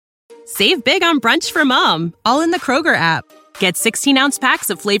Save big on brunch for mom, all in the Kroger app. Get 16-ounce packs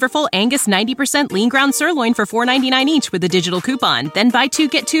of flavorful Angus 90% lean ground sirloin for $4.99 each with a digital coupon. Then buy 2,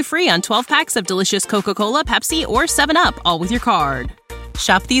 get 2 free on 12 packs of delicious Coca-Cola, Pepsi, or 7-Up, all with your card.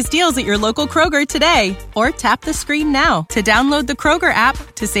 Shop these deals at your local Kroger today, or tap the screen now to download the Kroger app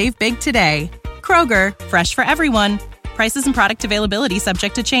to save big today. Kroger, fresh for everyone. Prices and product availability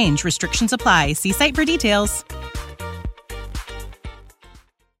subject to change. Restrictions apply. See site for details.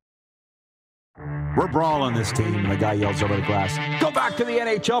 We're brawling this team, and the guy yells over the glass, "Go back to the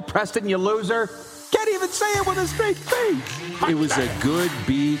NHL, Preston, you loser." Can't even say it with a straight face. It was a good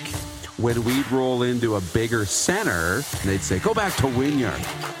beak when we'd roll into a bigger center, and they'd say, "Go back to Wynyard.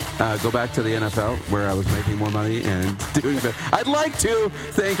 Go back to the NFL, where I was making more money and doing better." I'd like to.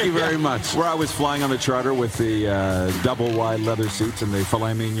 Thank you very much. Where I was flying on the charter with the double-wide leather suits and the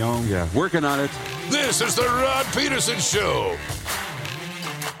filet mignon. Yeah, working on it. This is the Rod Peterson Show.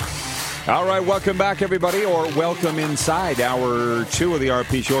 All right, welcome back, everybody, or welcome inside hour 2 of the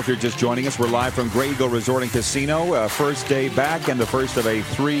RP Show. If you're just joining us, we're live from Grey Eagle Resort and Casino. First day back and the first of a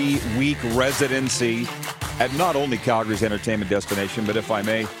 3-week residency at not only Calgary's entertainment destination, but if I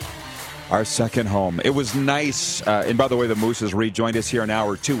may, our second home. It was nice. And by the way, the Moose has rejoined us here in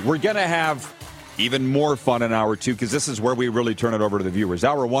hour 2. We're going to have even more fun in hour 2 because this is where we really turn it over to the viewers.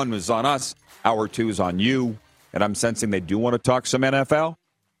 Hour 1 was on us. Hour 2 is on you. And I'm sensing they do want to talk some NFL.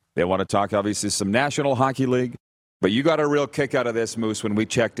 They want to talk, obviously, some National Hockey League. But you got a real kick out of this, Moose, when we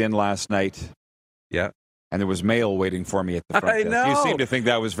checked in last night. Yeah. And there was mail waiting for me at the front I desk. know. You seem to think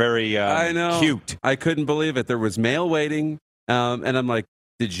that was very I know. cute. I couldn't believe it. There was mail waiting. And I'm like,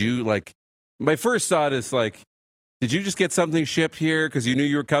 did you, like, my first thought is, like, did you just get something shipped here because you knew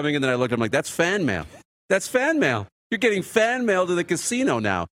you were coming? And then I looked, I'm like, that's fan mail. That's fan mail. You're getting fan mail to the casino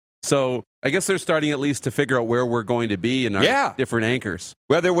now. So I guess they're starting at least to figure out where we're going to be in our different anchors.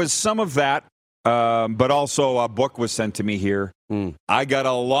 Well, there was some of that, but also a book was sent to me here. I got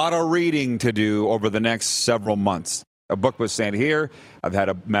a lot of reading to do over the next several months. A book was sent here. I've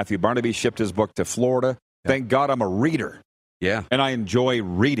had Matthew Barnaby shipped his book to Florida. Yeah. Thank God I'm a reader. Yeah. And I enjoy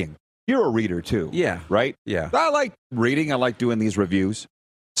reading. You're a reader, too. Yeah. Right? Yeah. I like reading. I like doing these reviews.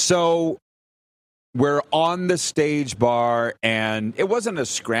 So we're on the stage bar, and it wasn't a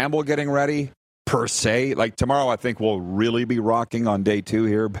scramble getting ready, per se. Like, tomorrow, I think we'll really be rocking on day 2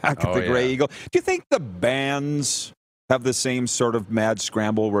 here back at the Grey Eagle. Do you think the bands have the same sort of mad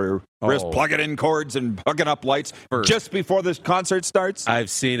scramble where we're just plugging in cords and hooking up lights just before this concert starts? I've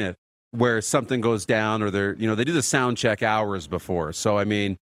seen it where something goes down, or they do the sound check hours before. So, I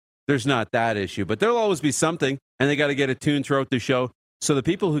mean, there's not that issue. But there'll always be something, and they got to get it tuned throughout the show. So the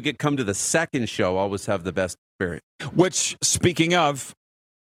people who come to the second show always have the best experience. Which, speaking of,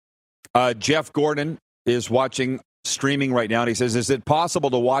 Jeff Gordon is streaming right now, and he says, is it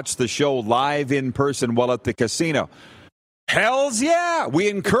possible to watch the show live in person while at the casino? Hells yeah! We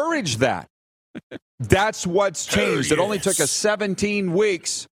encourage that. That's what's changed. Yes. It only took us 17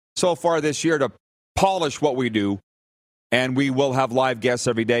 weeks so far this year to polish what we do, and we will have live guests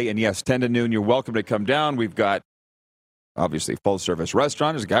every day. And yes, 10 to noon, you're welcome to come down. We've got, obviously, full-service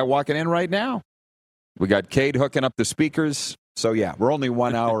restaurant. There's a guy walking in right now. We got Cade hooking up the speakers. So, yeah, we're only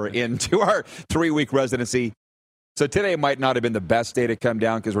 1 hour into our 3-week residency. So today might not have been the best day to come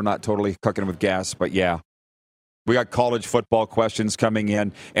down because we're not totally cooking with gas. But, yeah, we got college football questions coming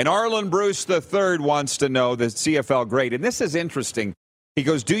in. And Arlen Bruce III wants to know, the CFL great. And this is interesting. He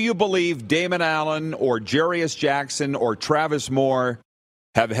goes, do you believe Damon Allen or Jarius Jackson or Travis Moore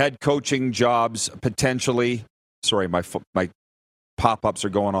have head coaching jobs potentially? Sorry, my pop-ups are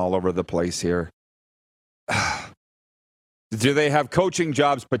going all over the place here. Do they have coaching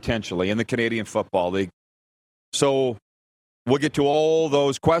jobs potentially in the Canadian Football League? So we'll get to all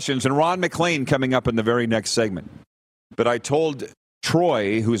those questions. And Ron MacLean coming up in the very next segment. But I told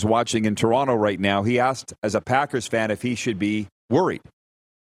Troy, who's watching in Toronto right now, he asked as a Packers fan if he should be worried.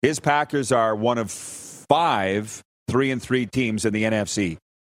 His Packers are one of 5 3-3 teams in the NFC.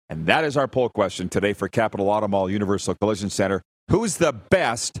 And that is our poll question today for Capital Auto Mall Universal Collision Center. Who's the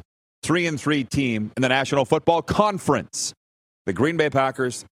best 3-3 team in the National Football Conference? The Green Bay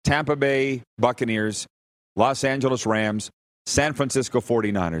Packers, Tampa Bay Buccaneers, Los Angeles Rams, San Francisco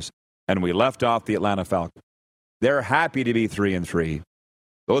 49ers, and we left off the Atlanta Falcons. They're happy to be 3-3.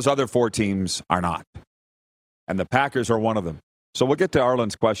 Those other 4 teams are not. And the Packers are one of them. So we'll get to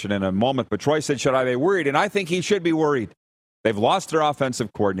Arlen's question in a moment. But Troy said, should I be worried? And I think he should be worried. They've lost their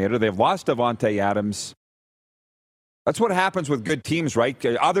offensive coordinator. They've lost Davante Adams. That's what happens with good teams, right?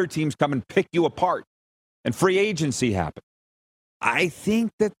 Other teams come and pick you apart. And free agency happens. I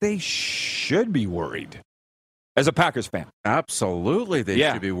think that they should be worried. as a Packers fan. Absolutely, they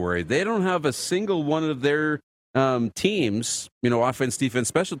should be worried. They don't have a single one of their teams, offense, defense,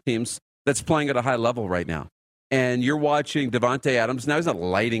 special teams, that's playing at a high level right now. And you're watching Devontae Adams. Now he's not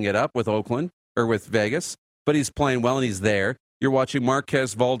lighting it up with Oakland or with Vegas, but he's playing well and he's there. You're watching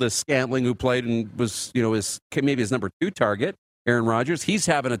Marquez Valdes-Scantling, who played and was, maybe his number 2 target. Aaron Rodgers, he's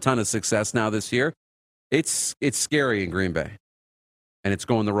having a ton of success now this year. It's scary in Green Bay, and it's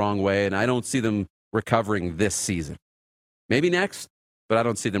going the wrong way, and I don't see them recovering this season. Maybe next, but I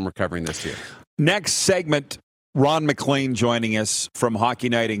don't see them recovering this year. Next segment, Ron MacLean joining us from Hockey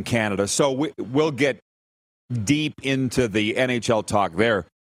Night in Canada. So we'll get deep into the NHL talk there.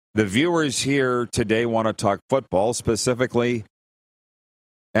 The viewers here today want to talk football, specifically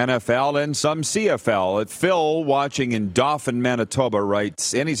NFL and some CFL. Phil, watching in Dauphin, Manitoba,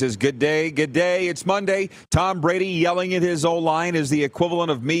 writes in. He says, good day, it's Monday. Tom Brady yelling at his O-line is the equivalent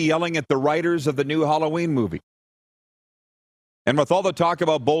of me yelling at the writers of the new Halloween movie. And with all the talk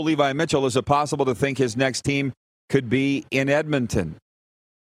about Bo Levi Mitchell, is it possible to think his next team could be in Edmonton?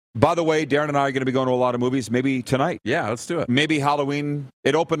 By the way, Darren and I are going to be going to a lot of movies, maybe tonight. Yeah, let's do it. Maybe Halloween.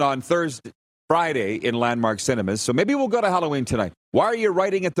 It opened on Friday in Landmark Cinemas, so maybe we'll go to Halloween tonight. Why are you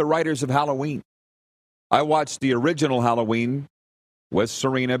writing at the writers of Halloween? I watched the original Halloween with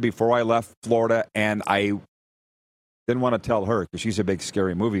Serena before I left Florida, and I didn't want to tell her because she's a big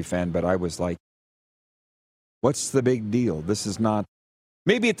scary movie fan, but I was like, what's the big deal? This is not...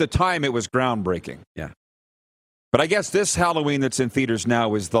 Maybe at the time it was groundbreaking. Yeah. But I guess this Halloween that's in theaters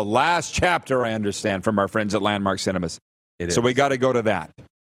now is the last chapter, I understand, from our friends at Landmark Cinemas. So we got to go to that.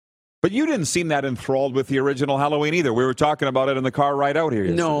 But you didn't seem that enthralled with the original Halloween either. We were talking about it in the car ride out here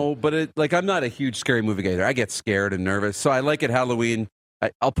yesterday. No, but I'm not a huge scary movie guy either. I get scared and nervous. So I like it Halloween.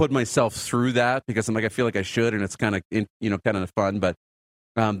 I'll put myself through that because I feel like I should, and it's kind of fun. But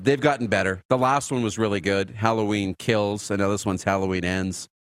they've gotten better. The last one was really good. Halloween Kills. I know this one's Halloween Ends.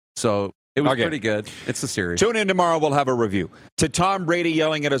 So it was pretty good. It's a series. Tune in tomorrow. We'll have a review. To Tom Brady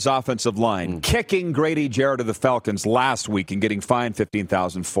yelling at his offensive line, kicking Grady Jarrett of the Falcons last week and getting fined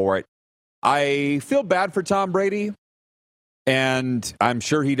 $15,000 for it. I feel bad for Tom Brady, and I'm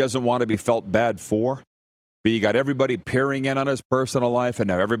sure he doesn't want to be felt bad for. But you got everybody peering in on his personal life, and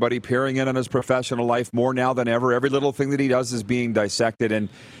now everybody peering in on his professional life more now than ever. Every little thing that he does is being dissected, and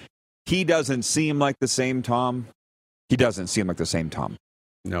he doesn't seem like the same Tom. He doesn't seem like the same Tom.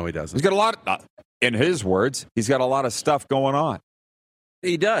 No, he doesn't. He's got a lot, in his words, he's got a lot of stuff going on.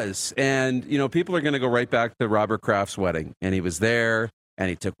 He does. And, people are going to go right back to Robert Kraft's wedding. And he was there, and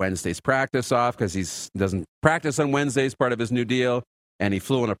he took Wednesday's practice off because he doesn't practice on Wednesdays, part of his new deal. And he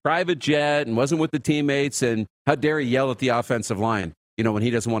flew on a private jet and wasn't with the teammates. And how dare he yell at the offensive line, when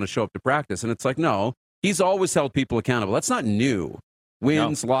he doesn't want to show up to practice. And it's like, no, he's always held people accountable. That's not new.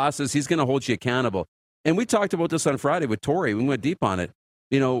 Wins, losses, he's going to hold you accountable. And we talked about this on Friday with Tori. We went deep on it.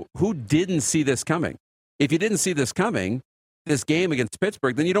 Who didn't see this coming? If you didn't see this coming, this game against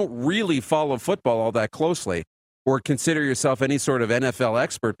Pittsburgh, then you don't really follow football all that closely or consider yourself any sort of NFL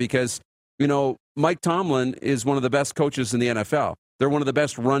expert because, Mike Tomlin is one of the best coaches in the NFL. They're one of the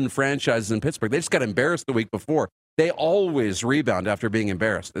best run franchises in Pittsburgh. They just got embarrassed the week before. They always rebound after being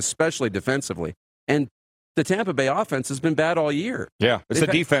embarrassed, especially defensively. And the Tampa Bay offense has been bad all year. Yeah, it's the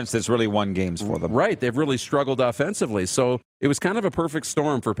defense that's really won games for them. Right, they've really struggled offensively. So it was kind of a perfect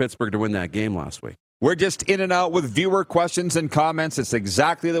storm for Pittsburgh to win that game last week. We're just in and out with viewer questions and comments. It's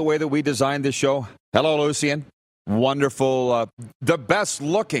exactly the way that we designed this show. Hello, Lucian. Wonderful, the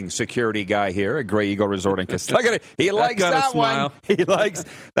best-looking security guy here at Grey Eagle Resort and Casino. Look at it. He likes that one. He likes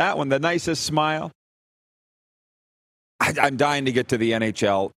that one, the nicest smile. I'm dying to get to the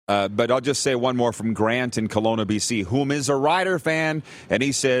NHL, but I'll just say one more from Grant in Kelowna, BC, whom is a Rider fan, and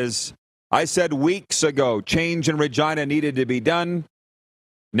he says, I said weeks ago, change in Regina needed to be done.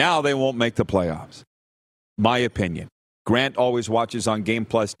 Now they won't make the playoffs. My opinion. Grant always watches on Game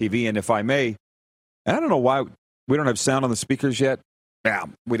Plus TV, and if I may, and I don't know why we don't have sound on the speakers yet. Yeah,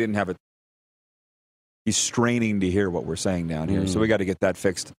 we didn't have it. He's straining to hear what we're saying down here, so we got to get that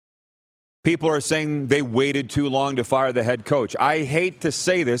fixed. People are saying they waited too long to fire the head coach. I hate to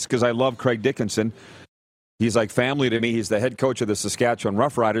say this because I love Craig Dickinson. He's like family to me. He's the head coach of the Saskatchewan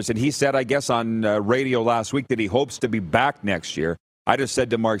Roughriders, and he said, I guess, on radio last week that he hopes to be back next year. I just said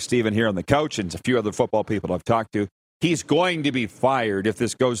to Mark Steven here on the couch and a few other football people I've talked to, he's going to be fired if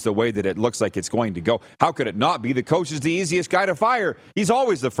this goes the way that it looks like it's going to go. How could it not be? The coach is the easiest guy to fire. He's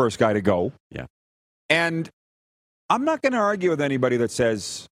always the first guy to go. Yeah. And I'm not going to argue with anybody that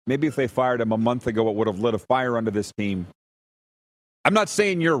says maybe if they fired him a month ago, it would have lit a fire under this team. I'm not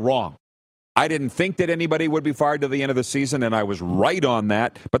saying you're wrong. I didn't think that anybody would be fired to the end of the season, and I was right on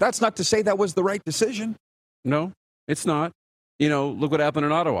that. But that's not to say that was the right decision. No, it's not. Look what happened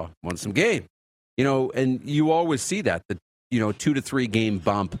in Ottawa. Won some game. And you always see that, the 2 to 3 game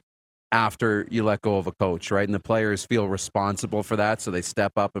bump after you let go of a coach, right? And the players feel responsible for that, so they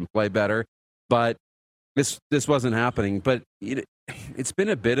step up and play better. But this wasn't happening. But it's been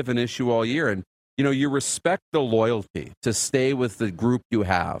a bit of an issue all year. And, you respect the loyalty to stay with the group you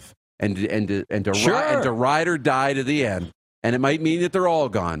have and to ride or die to the end. And it might mean that they're all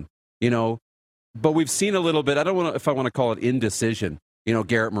gone, But we've seen a little bit, I don't know if I want to call it indecision.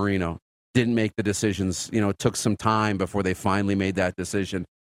 Garrett Marino didn't make the decisions, it took some time before they finally made that decision.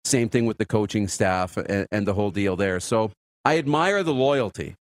 Same thing with the coaching staff and the whole deal there. So I admire the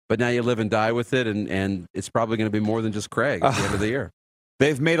loyalty, but now you live and die with it, and it's probably going to be more than just Craig at the end of the year.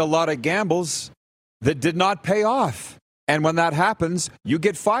 They've made a lot of gambles that did not pay off. And when that happens, you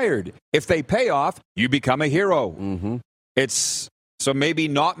get fired. If they pay off, you become a hero. Mm-hmm. So maybe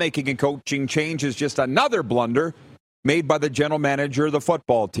not making a coaching change is just another blunder made by the general manager of the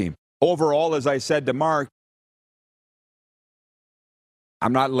football team. Overall, as I said to Mark,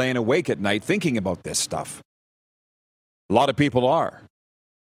 I'm not laying awake at night thinking about this stuff. A lot of people are.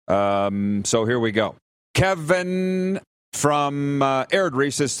 So here we go. Kevin from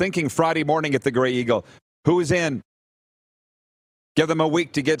Airdrie says, thinking Friday morning at the Grey Eagle. Who is in? Give them a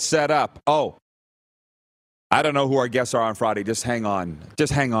week to get set up. Oh, I don't know who our guests are on Friday. Just hang on.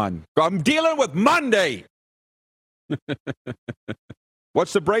 I'm dealing with Monday.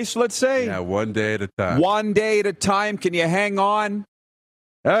 What's the bracelet say? Yeah, one day at a time. One day at a time. Can you hang on?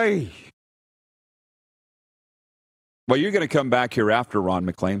 Hey. Well, you're going to come back here after Ron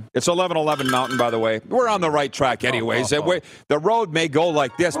MacLean. It's 11:11 Mountain, by the way. We're on the right track anyways. The road may go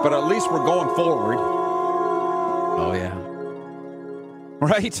like this, but at least we're going forward. Oh, yeah.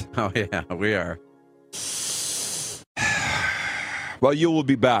 Right? Oh, yeah, we are. Well, you will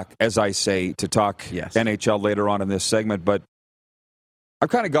be back, as I say, to talk NHL later on in this segment, but I've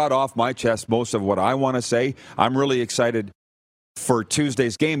kind of got off my chest most of what I want to say. I'm really excited for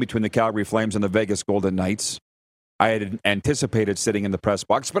Tuesday's game between the Calgary Flames and the Vegas Golden Knights. I had anticipated sitting in the press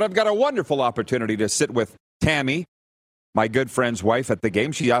box, but I've got a wonderful opportunity to sit with Tammy, my good friend's wife, at the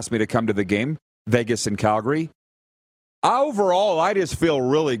game. She asked me to come to the game, Vegas and Calgary. Overall, I just feel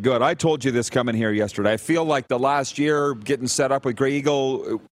really good. I told you this coming here yesterday. I feel like the last year getting set up with Grey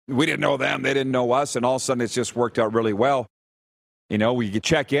Eagle, we didn't know them, they didn't know us, and all of a sudden it's just worked out really well. We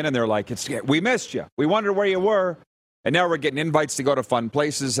check in and they're like, we missed you. We wondered where you were. And now we're getting invites to go to fun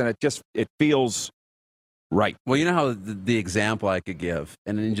places, and it feels right. Well, you know how the example I could give,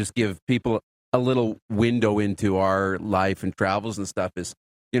 and then just give people a little window into our life and travels and stuff is,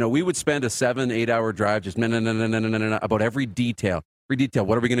 we would spend a 7-8 hour drive just about every detail.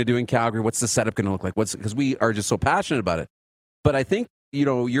 What are we going to do in Calgary? What's the setup going to look like? Because we are just so passionate about it. But I think,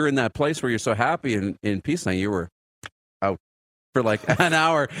 you're in that place where you're so happy in peace now. You were out for like an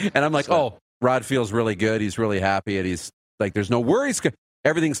hour, and I'm like, oh, Rod feels really good. He's really happy, and he's like, there's no worries.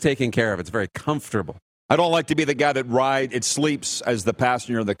 Everything's taken care of. It's very comfortable. I don't like to be the guy that sleeps as the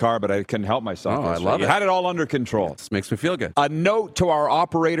passenger in the car, but I couldn't help myself. Oh, I love it. You had it all under control. This makes me feel good. A note to our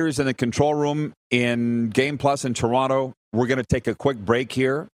operators in the control room in Game Plus in Toronto. We're going to take a quick break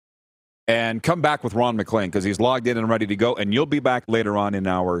here and come back with Ron MacLean because he's logged in and ready to go, and you'll be back later on in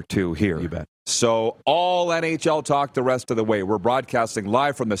hour 2 here. You bet. So all NHL talk the rest of the way. We're broadcasting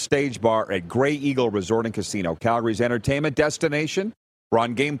live from the Stage Bar at Grey Eagle Resort and Casino, Calgary's entertainment destination. We're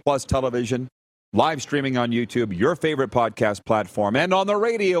on Game Plus television, live streaming on YouTube, your favorite podcast platform, and on the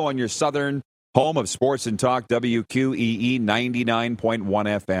radio on your southern home of sports and talk, WQEE 99.1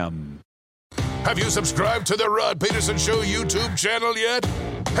 FM. Have you subscribed to the Rod Peterson Show YouTube channel yet?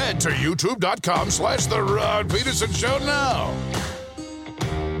 Head to youtube.com/The Rod Peterson Show now.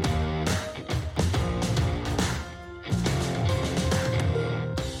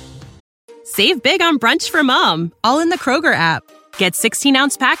 Save big on brunch for mom, all in the Kroger app. Get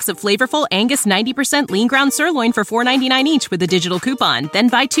 16-ounce packs of flavorful Angus 90% lean ground sirloin for $4.99 each with a digital coupon. Then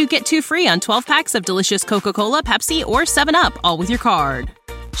buy 2, get 2 free on 12 packs of delicious Coca-Cola, Pepsi, or 7-Up, all with your card.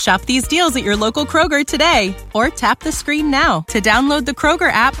 Shop these deals at your local Kroger today, or tap the screen now to download the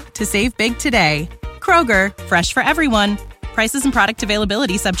Kroger app to save big today. Kroger, fresh for everyone. Prices and product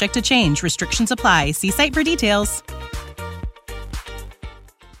availability subject to change. Restrictions apply. See site for details.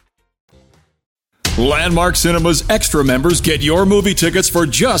 Landmark Cinema's extra members get your movie tickets for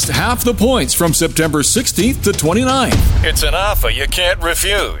just half the points from September 16th to 29th. It's an offer you can't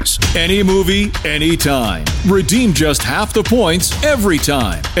refuse. Any movie, anytime. Redeem just half the points every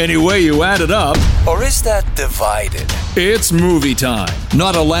time. Any way you add it up. Or is that divided? It's movie time.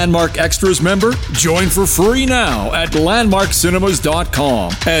 Not a Landmark Extras member? Join for free now at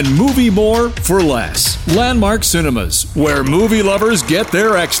landmarkcinemas.com and movie more for less. Landmark Cinemas, where movie lovers get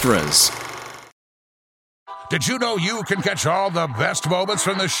their extras. Did you know you can catch all the best moments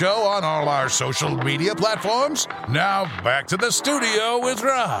from the show on all our social media platforms? Now, back to the studio with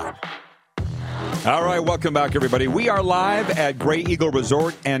Rod. All right, welcome back, everybody. We are live at Grey Eagle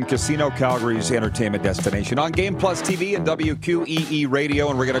Resort and Casino, Calgary's entertainment destination, on Game Plus TV and WQEE Radio,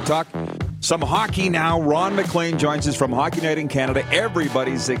 and we're going to talk some hockey now. Ron MacLean joins us from Hockey Night in Canada.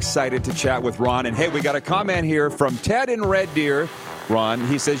 Everybody's excited to chat with Ron. And, hey, we got a comment here from Ted in Red Deer. Ron,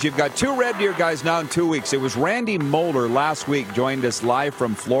 he says, you've got 2 Red Deer guys now in 2 weeks. It was Randy Moeller last week, joined us live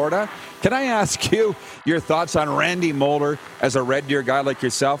from Florida. Can I ask you your thoughts on Randy Moeller as a Red Deer guy like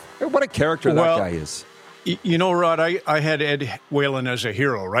yourself? What a character that guy is. You know, Rod, I had Ed Whalen as a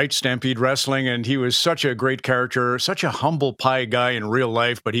hero, right? Stampede Wrestling, and he was such a great character, such a humble pie guy in real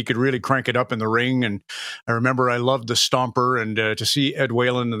life, but he could really crank it up in the ring. And I remember I loved the Stomper, and to see Ed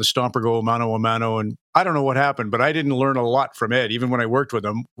Whalen and the Stomper go mano a mano, and I don't know what happened, but I didn't learn a lot from Ed, even when I worked with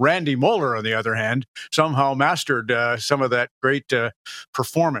him. Randy Moeller, on the other hand, somehow mastered some of that great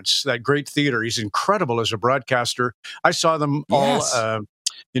performance, that great theater. He's incredible as a broadcaster. I saw them all.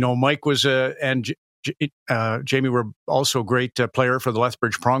 Mike was and Jamie were also a great player for the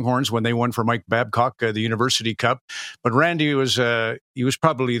Lethbridge Pronghorns when they won for Mike Babcock the University Cup. But Randy was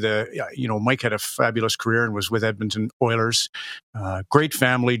probably Mike had a fabulous career and was with Edmonton Oilers. Great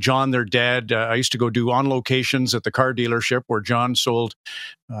family. John, their dad, I used to go do on locations at the car dealership where John sold,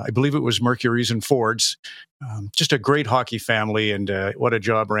 I believe it was Mercury's and Fords. Just a great hockey family, and what a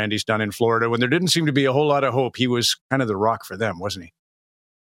job Randy's done in Florida. When there didn't seem to be a whole lot of hope, he was kind of the rock for them, wasn't he?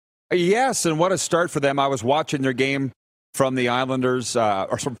 Yes, and what a start for them. I was watching their game from the Islanders,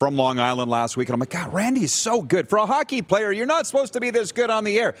 from Long Island last week, and I'm like, God, Randy's so good. For a hockey player, you're not supposed to be this good on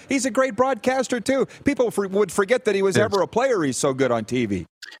the air. He's a great broadcaster, too. People would forget that he was ever a player. He's so good on TV,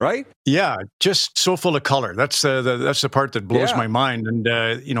 right? Yeah, just so full of color. That's the part that blows my mind.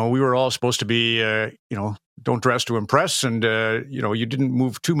 And, we were all supposed to be, don't dress to impress. And, you didn't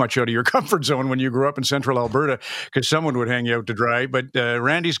move too much out of your comfort zone when you grew up in central Alberta because someone would hang you out to dry. But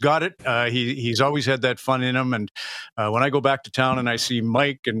Randy's got it. He's always had that fun in him. And when I go back to town and I see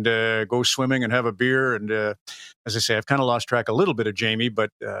Mike and go swimming and have a beer, and as I say, I've kind of lost track a little bit of Jamie,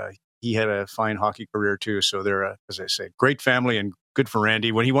 but he had a fine hockey career too. So they're, as I say, great family and good for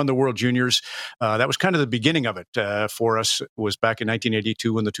Randy. When he won the World Juniors, that was kind of the beginning of it for us. It was back in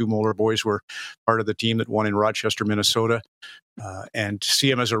 1982 when the 2 Moeller boys were part of the team that won in Rochester, Minnesota. And to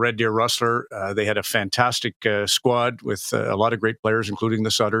see him as a Red Deer wrestler, they had a fantastic squad with a lot of great players, including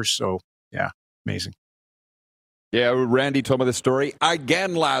the Sutters. So, yeah, amazing. Yeah, Randy told me the story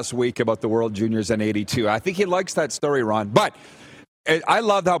again last week about the World Juniors in 82. I think he likes that story, Ron. But I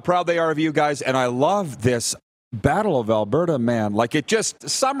love how proud they are of you guys, and I love this Battle of Alberta, man. Like,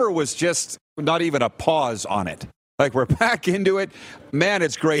 summer was just not even a pause on it. Like, we're back into it. Man,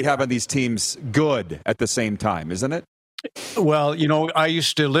 it's great having these teams good at the same time, isn't it? Well, I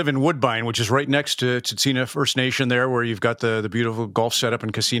used to live in Woodbine, which is right next to Tsutsina First Nation there, where you've got the beautiful golf setup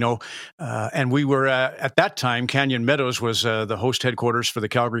and casino. And we were, at that time, Canyon Meadows was the host headquarters for the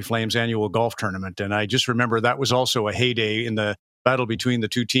Calgary Flames annual golf tournament. And I just remember that was also a heyday in the battle between the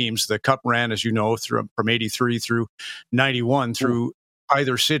two teams. The Cup ran, as you know, from 83 through 91 through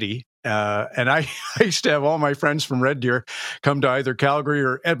either city. And I used to have all my friends from Red Deer come to either Calgary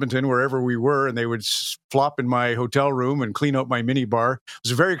or Edmonton, wherever we were, and they would flop in my hotel room and clean out my mini bar. It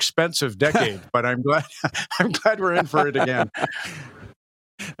was a very expensive decade, but I'm glad we're in for it again.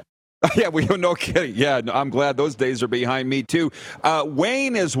 Yeah, no kidding. Yeah, I'm glad those days are behind me too.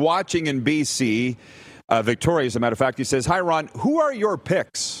 Wayne is watching in BC. Victoria, as a matter of fact, he says, "Hi, Ron. Who are your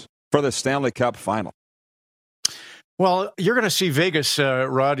picks for the Stanley Cup final?" Well, you're going to see Vegas,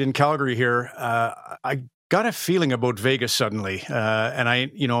 Rod, in Calgary here. I got a feeling about Vegas suddenly.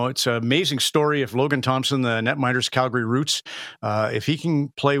 And it's an amazing story. If Logan Thompson, the netminder's Calgary roots, if he can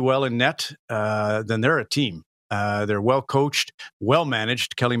play well in net, then they're a team. They're well coached, well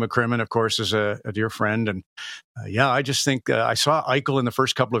managed. Kelly McCrimmon, of course, is a dear friend. And I just think I saw Eichel in the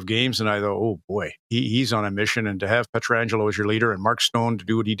first couple of games, and I thought, oh boy, he's on a mission. And to have Pietrangelo as your leader and Mark Stone to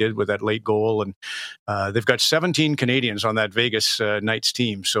do what he did with that late goal. And they've got 17 Canadians on that Vegas Knights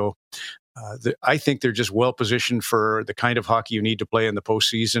team. So I think they're just well positioned for the kind of hockey you need to play in the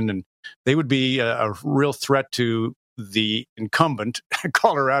postseason. And they would be a real threat to the incumbent.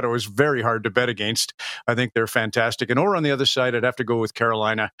 Colorado is very hard to bet against. I think they're fantastic. And over on the other side, I'd have to go with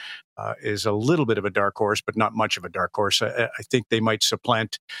Carolina. Is a little bit of a dark horse, but not much of a dark horse. I think they might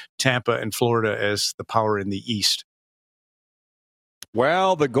supplant Tampa and Florida as the power in the East.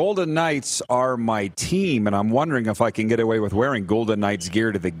 Well, the Golden Knights are my team, and I'm wondering if I can get away with wearing Golden Knights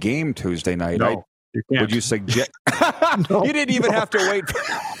gear to the game Tuesday night. No, you can't. Would you suggest? No. You didn't even have to wait.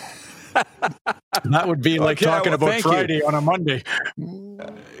 That would be like talking about Friday on a Monday.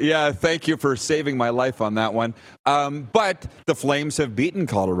 Yeah, thank you for saving my life on that one. But the Flames have beaten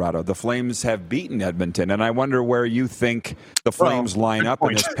Colorado. The Flames have beaten Edmonton. And I wonder where you think the Flames line up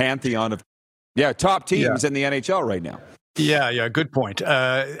in this pantheon of top teams in the NHL right now. Yeah, good point.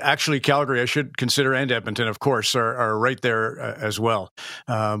 Actually, Calgary, I should consider, and Edmonton, of course, are right there as well.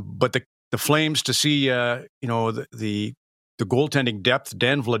 But the Flames, to see, the goaltending depth.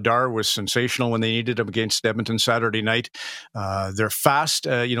 Dan Vladar was sensational when they needed him against Edmonton Saturday night. They're fast.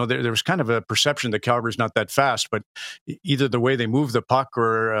 There was kind of a perception that Calgary's not that fast, but either the way they move the puck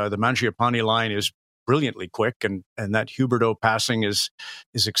or the Mangiapane line is brilliantly quick, and that Huberdeau passing is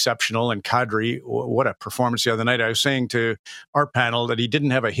exceptional. And Kadri, what a performance the other night. I was saying to our panel that he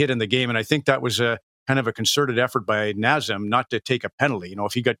didn't have a hit in the game, and I think that was a kind of a concerted effort by Nazem not to take a penalty.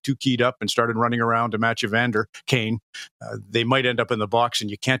 If he got too keyed up and started running around to match Evander Kane, they might end up in the box, and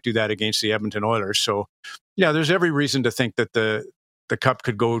you can't do that against the Edmonton Oilers. So, yeah, there's every reason to think that the cup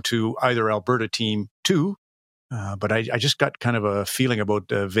could go to either Alberta team too. But I just got kind of a feeling about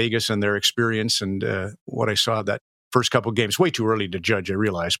Vegas and their experience and what I saw that first couple of games. Way too early to judge, I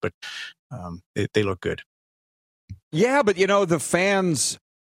realize, but they look good. Yeah, but the fans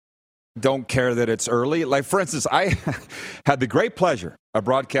don't care that it's early. Like, for instance, I had the great pleasure of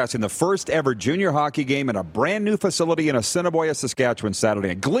broadcasting the first ever junior hockey game in a brand new facility in Assiniboia, Saskatchewan Saturday.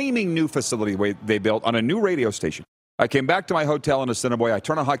 A gleaming new facility they built on a new radio station. I came back to my hotel in Assiniboia. I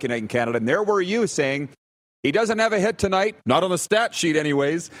turned on Hockey Night in Canada, and there were you saying, he doesn't have a hit tonight, not on the stat sheet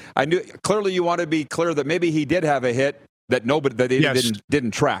anyways. I knew clearly you want to be clear that maybe he did have a hit that they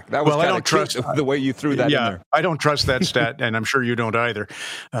didn't track. That was I don't trust the way you threw that in there. I don't trust that stat, and I'm sure you don't either.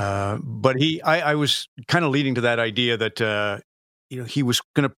 But I was kind of leading to that idea that he was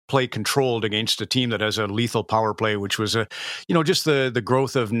going to play controlled against a team that has a lethal power play, which was just the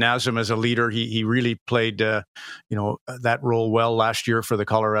growth of Nazem as a leader. He really played that role well last year for the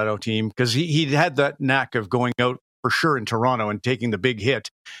Colorado team, because he had that knack of going out for sure in Toronto and taking the big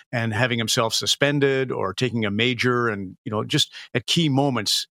hit and having himself suspended or taking a major, and just at key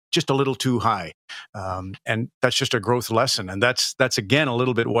moments just a little too high, and that's just a growth lesson. And that's again a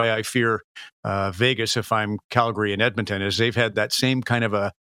little bit why I fear Vegas if I'm Calgary and Edmonton, is they've had that same kind of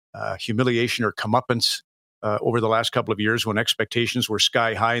a humiliation or comeuppance over the last couple of years when expectations were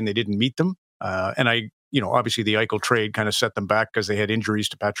sky high and they didn't meet them. And obviously the Eichel trade kind of set them back because they had injuries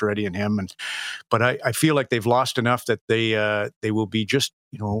to Pacioretty and him. But I feel like they've lost enough that they will be just,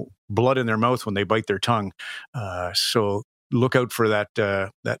 blood in their mouth when they bite their tongue. So look out for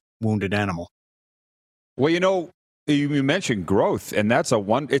that wounded animal. Well, you mentioned growth, and that's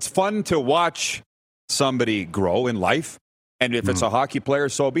it's fun to watch somebody grow in life. And if it's a hockey player,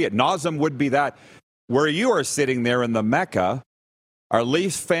 so be it. Nazem would be that. Where you are sitting there in the Mecca, are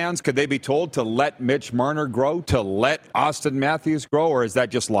Leafs fans, could they be told to let Mitch Marner grow, to let Austin Matthews grow, or is that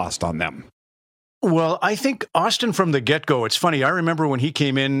just lost on them? Well, I think Austin from the get-go, it's funny. I remember when he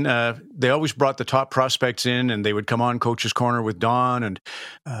came in, they always brought the top prospects in, and they would come on Coach's Corner with Don. And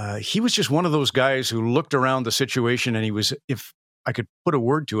he was just one of those guys who looked around the situation, and he was, if I could put a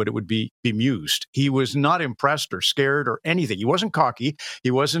word to it, it would be bemused. He was not impressed or scared or anything. He wasn't cocky. He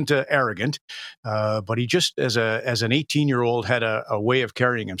wasn't arrogant. But he just, as an 18-year-old, had a way of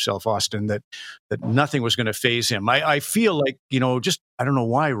carrying himself, Austin, that nothing was going to faze him. I feel like, I don't know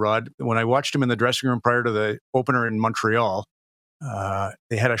why, Rod, when I watched him in the dressing room prior to the opener in Montreal,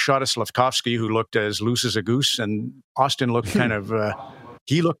 they had a shot of Slavkovsky who looked as loose as a goose, and Austin looked kind of...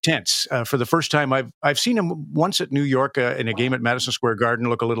 he looked tense for the first time. I've seen him once at New York in a game at Madison Square Garden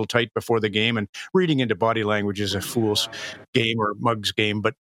look a little tight before the game, and reading into body language is a fool's game or mug's game.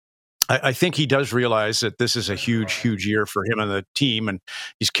 But I think he does realize that this is a huge, huge year for him and the team, and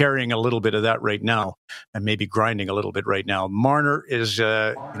he's carrying a little bit of that right now and maybe grinding a little bit right now. Marner is,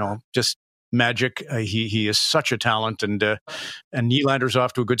 just magic. He is such a talent, and Nylander's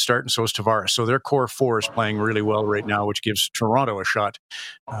off to a good start, and so is Tavares. So their core four is playing really well right now, which gives Toronto a shot.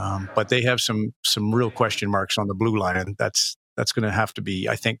 But they have some real question marks on the blue line, and that's going to have to be,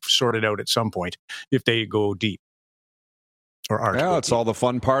 I think, sorted out at some point if they go deep. Or are it's all the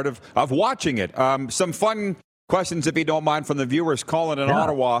fun part of watching it. Some fun questions, if you don't mind, from the viewers. Colin in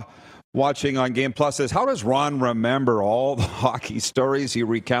Ottawa, watching on Game Plus, says, how does Ron remember all the hockey stories he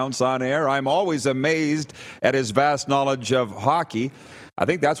recounts on air? I'm always amazed at his vast knowledge of hockey. I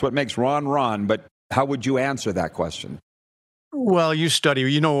think that's what makes Ron Ron, but how would you answer that question? Well, you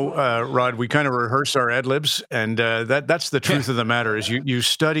study, Rod, we kind of rehearse our ad libs, and that's the truth of the matter is you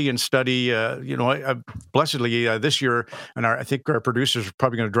study and study, blessedly this year, and I think our producers are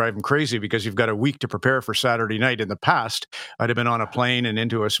probably going to drive them crazy because you've got a week to prepare for Saturday night. In the past, I'd have been on a plane and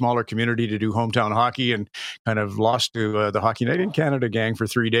into a smaller community to do hometown hockey and kind of lost to the Hockey Night in Canada gang for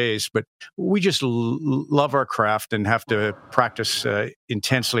 3 days. But we just love our craft and have to practice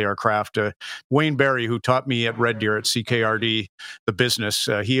intensely our craft. Wayne Barry, who taught me at Red Deer at CKRD, the business,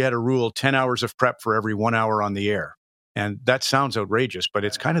 he had a rule, 10 hours of prep for every 1 hour on the air. And that sounds outrageous, but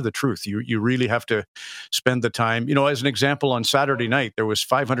it's kind of the truth. You really have to spend the time. As an example, on Saturday night, there was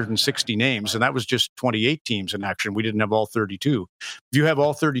 560 names, and that was just 28 teams in action. We didn't have all 32. If you have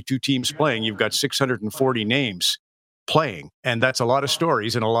all 32 teams playing, you've got 640 names playing, and that's a lot of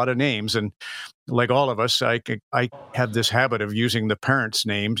stories and a lot of names. And like all of us, I have this habit of using the parents'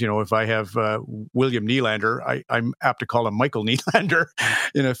 names. If I have William Nylander, I'm apt to call him Michael Nylander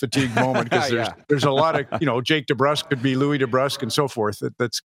in a fatigue moment because there's a lot of, Jake DeBrusk could be Louis DeBrusk and so forth.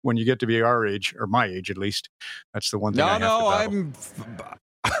 That's when you get to be our age, or my age at least. That's the one thing I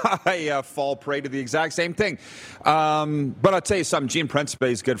fall prey to the exact same thing. But I'll tell you something, Gene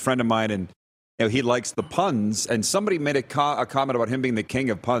Principe is a good friend of mine, and he likes the puns, and somebody made a comment about him being the king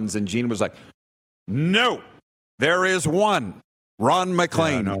of puns, and Gene was like, no, there is one, Ron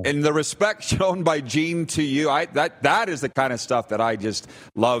MacLean. Yeah, and the respect shown by Gene to you, that is the kind of stuff that I just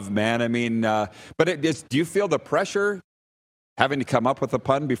love, man. I mean, but do you feel the pressure having to come up with a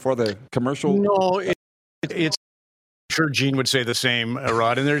pun before the commercial? No, it's sure Gene would say the same,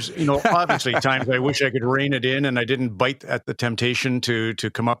 Rod. And there's, obviously times I wish I could rein it in and I didn't bite at the temptation to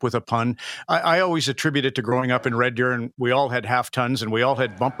come up with a pun. I always attribute it to growing up in Red Deer, and we all had half tons, and we all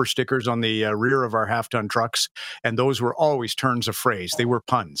had bumper stickers on the rear of our half ton trucks. And those were always turns of phrase. They were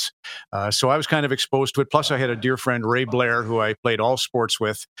puns. So I was kind of exposed to it. Plus I had a dear friend, Ray Blair, who I played all sports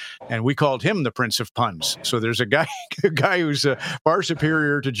with, and we called him the Prince of Puns. So there's a guy who's far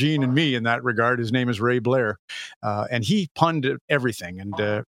superior to Gene and me in that regard. His name is Ray Blair. And he punned everything,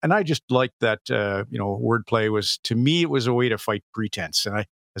 and I just liked that. Wordplay was, to me, it was a way to fight pretense. And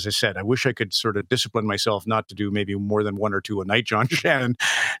as I said, I wish I could sort of discipline myself not to do maybe more than one or two a night. John Shannon,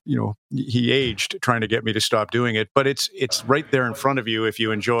 he aged trying to get me to stop doing it, but it's right there in front of you if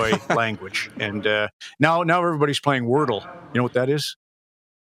you enjoy language. And now everybody's playing Wordle. You know what that is?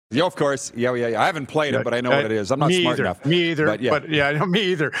 Yeah, of course. Yeah. I haven't played it, but I know what it is. I'm not smart enough. Me either. Me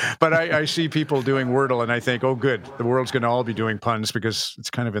either. But I see people doing Wordle, and I think, oh, good. The world's going to all be doing puns because it's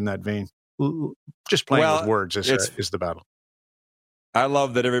kind of in that vein. Just playing with words is the battle. I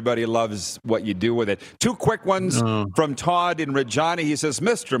love that everybody loves what you do with it. Two quick ones from Todd in Regina. He says,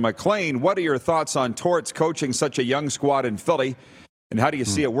 Mr. MacLean, what are your thoughts on Torts coaching such a young squad in Philly, and how do you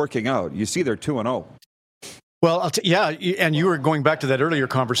see it working out? You see they're 2-0. Well, and you were going back to that earlier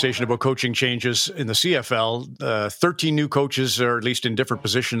conversation about coaching changes in the CFL. 13 new coaches, or at least in different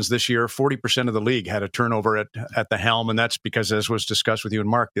positions this year. 40% of the league had a turnover at the helm, and that's because, as was discussed with you and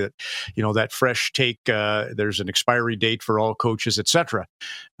Mark, that that fresh take. There's an expiry date for all coaches, etc.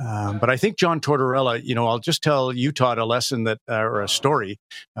 But I think John Tortorella. I'll just tell you, Todd, a lesson or a story.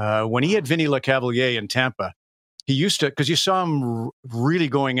 When he had Vinny LeCavalier in Tampa, he used to, because you saw him really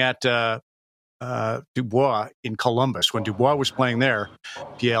going at Dubois in Columbus. When Dubois was playing there,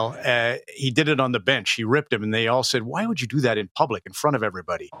 PL, he did it on the bench. He ripped him, and they all said, why would you do that in public in front of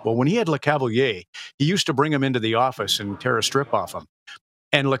everybody? Well, when he had LeCavalier, he used to bring him into the office and tear a strip off him.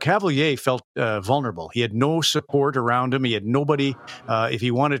 And LeCavalier felt vulnerable. He had no support around him. He had nobody. If he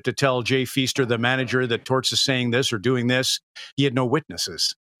wanted to tell Jay Feaster, the manager, that Torts is saying this or doing this, he had no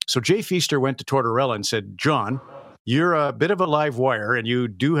witnesses. So Jay Feaster went to Tortorella and said, John, you're a bit of a live wire, and you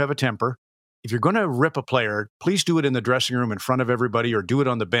do have a temper. If you're going to rip a player, please do it in the dressing room in front of everybody, or do it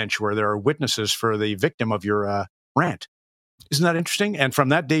on the bench where there are witnesses for the victim of your rant. Isn't that interesting? And from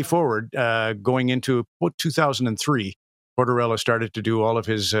that day forward, going into 2003, Tortorella started to do all of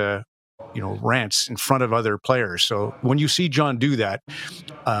his rants in front of other players. So when you see John do that,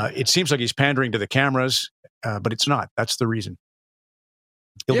 it seems like he's pandering to the cameras, but it's not. That's the reason.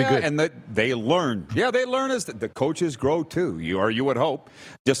 He'll be good. And they learn. Yeah, they learn as the coaches grow too. You would hope,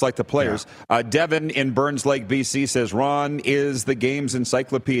 just like the players. Yeah. Devin in Burns Lake, BC says, Ron is the game's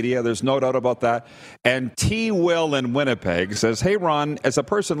encyclopedia. There's no doubt about that. And T. Will in Winnipeg says, hey, Ron, as a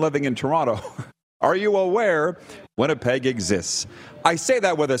person living in Toronto, are you aware Winnipeg exists? I say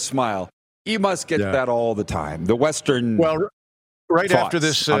that with a smile. You must get that all the time. The Western. Well, right after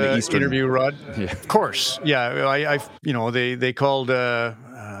this interview, Rod. Yeah. Of course, yeah. They called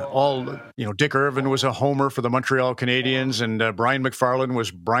Dick Irvin was a homer for the Montreal Canadiens, and Brian McFarland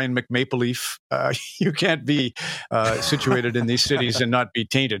was Brian McMapleleaf. You can't be situated in these cities and not be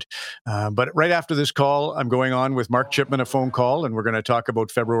tainted. But right after this call, I'm going on with Mark Chipman, a phone call, and we're going to talk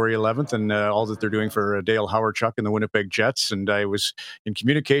about February 11th and all that they're doing for Dale Hawerchuk and the Winnipeg Jets. And I was in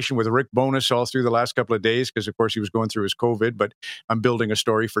communication with Rick Bowness all through the last couple of days because, of course, he was going through his COVID. But I'm building a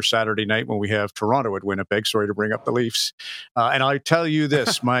story for Saturday night when we have Toronto at Winnipeg. Sorry to bring up the Leafs. And I tell you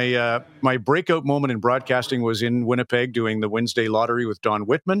this, my breakout moment in broadcasting was in Winnipeg doing the Wednesday lottery with Don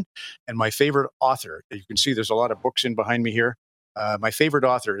Whitman. And my favorite author, you can see there's a lot of books in behind me here. My favorite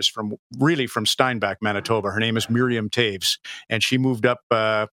author is from Steinbach, Manitoba. Her name is Miriam Taves, and she moved up.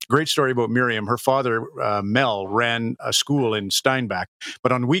 Great story about Miriam. Her father, Mel, ran a school in Steinbach,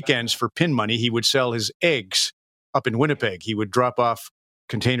 but on weekends for pin money, he would sell his eggs up in Winnipeg. He would drop off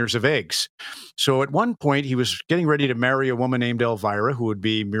containers of eggs. So at one point, he was getting ready to marry a woman named Elvira, who would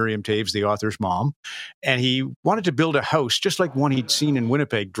be Miriam Taves, the author's mom. And he wanted to build a house just like one he'd seen in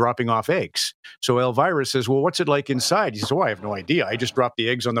Winnipeg dropping off eggs. So Elvira says, well, what's it like inside? He says, I have no idea. I just drop the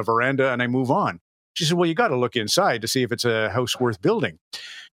eggs on the veranda and I move on. She said, well, you got to look inside to see if it's a house worth building.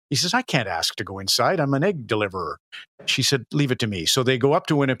 He says, I can't ask to go inside. I'm an egg deliverer. She said, leave it to me. So they go up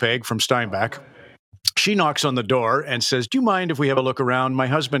to Winnipeg from Steinbach. She knocks on the door and says, do you mind if we have a look around? My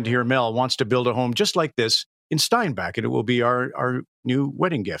husband here, Mel, wants to build a home just like this in Steinbach, and it will be our new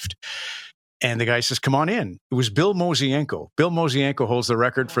wedding gift. And the guy says, come on in. It was Bill Mosienko. Bill Mosienko holds the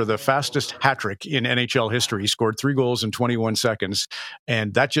record for the fastest hat trick in NHL history. He scored 3 goals in 21 seconds,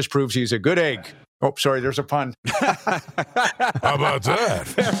 and that just proves he's a good egg. Oh, sorry, there's a pun. How about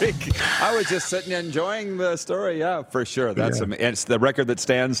that? I was just sitting enjoying the story. Yeah, for sure. It's the record that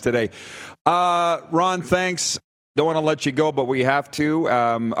stands today. Ron, thanks. Don't want to let you go, but we have to.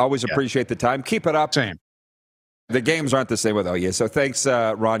 Always appreciate the time. Keep it up. Same. The games aren't the same without you. So thanks,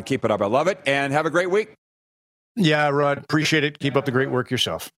 Ron. Keep it up. I love it. And have a great week. Yeah, Rod. Appreciate it. Keep up the great work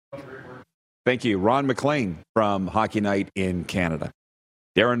yourself. Thank you. Ron MacLean from Hockey Night in Canada.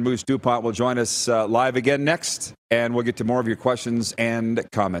 Darren Moose DuPont will join us live again next, and we'll get to more of your questions and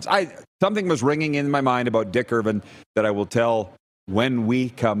comments. Something was ringing in my mind about Dick Irvin that I will tell when we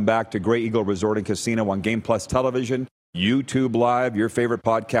come back to Grey Eagle Resort and Casino on Game Plus Television, YouTube Live, your favorite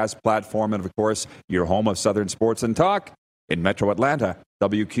podcast platform, and, of course, your home of Southern Sports and Talk in Metro Atlanta,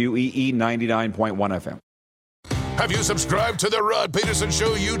 WQEE 99.1 FM. Have you subscribed to the Rod Peterson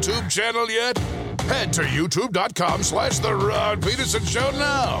Show YouTube channel yet? Head to youtube.com/The Rod Peterson Show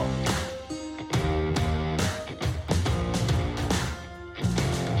now.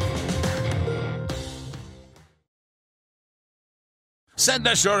 Send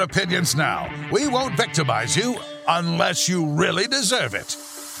us your opinions now. We won't victimize you unless you really deserve it.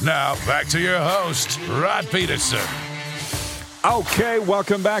 Now, back to your host, Rod Peterson. Okay,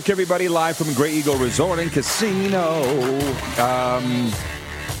 welcome back, everybody, live from Grey Eagle Resort and Casino.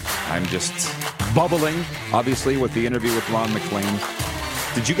 I'm just bubbling, obviously, with the interview with Ron MacLean.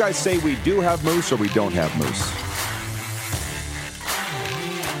 Did you guys say we do have Moose or we don't have Moose?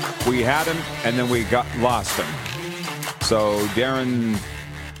 We had him, and then we lost him. So, Darren,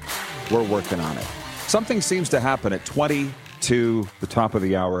 we're working on it. Something seems to happen at 20 to the top of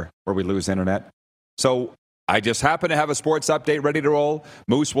the hour where we lose internet. So, I just happen to have a sports update ready to roll.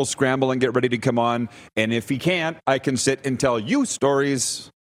 Moose will scramble and get ready to come on. And if he can't, I can sit and tell you stories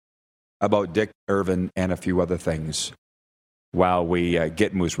about Dick Irvin and a few other things while we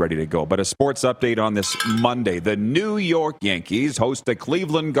get Moose ready to go. But a sports update on this Monday. The New York Yankees host the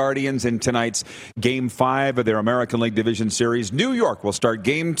Cleveland Guardians in tonight's Game 5 of their American League Division Series. New York will start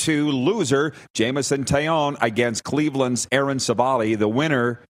Game 2 loser Jameson Taillon against Cleveland's Aaron Savali. The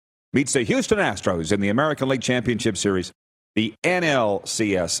winner meets the Houston Astros in the American League Championship Series. The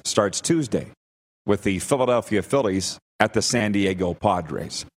NLCS starts Tuesday with the Philadelphia Phillies at the San Diego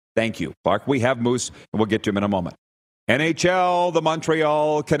Padres. Thank you, Clark. We have Moose, and we'll get to him in a moment. NHL, the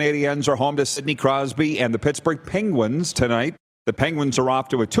Montreal Canadiens are home to Sidney Crosby and the Pittsburgh Penguins tonight. The Penguins are off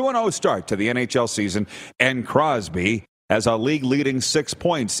to a 2-0 start to the NHL season, and Crosby has a league-leading 6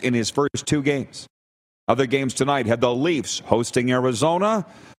 points in his first 2 games. Other games tonight had the Leafs hosting Arizona,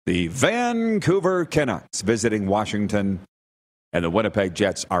 the Vancouver Canucks visiting Washington, and the Winnipeg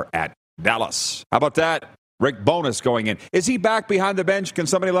Jets are at Dallas. How about that? Rick Bowness going in. Is he back behind the bench? Can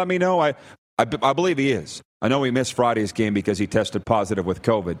somebody let me know? I believe he is. I know he missed Friday's game because he tested positive with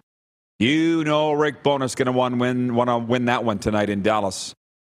COVID. You know Rick Bowness going to want to win that one tonight in Dallas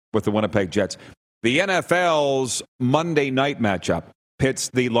with the Winnipeg Jets. The NFL's Monday night matchup.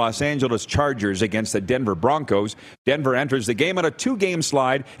 pits the Los Angeles Chargers against the Denver Broncos. Denver enters the game on a 2-game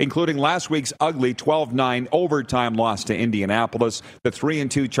slide, including last week's ugly 12-9 overtime loss to Indianapolis. The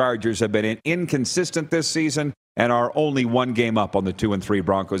 3-2 Chargers have been inconsistent this season and are only 1 game up on the 2-3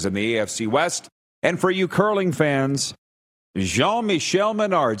 Broncos in the AFC West. And for you curling fans, Jean-Michel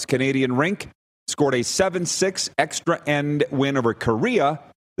Menard's Canadian rink scored a 7-6 extra end win over Korea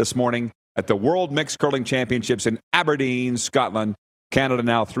this morning at the World Mixed Curling Championships in Aberdeen, Scotland. Canada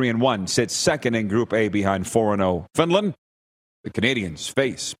now 3-1, sits second in Group A behind 4-0 Finland. The Canadians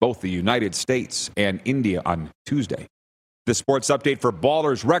face both the United States and India on Tuesday. The sports update for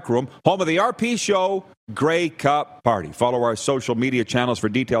Ballers Rec Room, home of the RP Show Grey Cup Party. Follow our social media channels for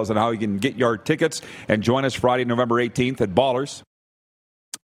details on how you can get your tickets and join us Friday, November 18th at Ballers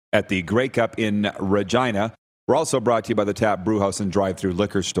at the Grey Cup in Regina. We're also brought to you by the Tap Brewhouse and Drive-Thru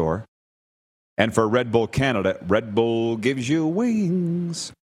Liquor Store. And for Red Bull Canada, Red Bull gives you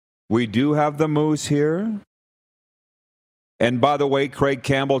wings. We do have the Moose here. And by the way, Craig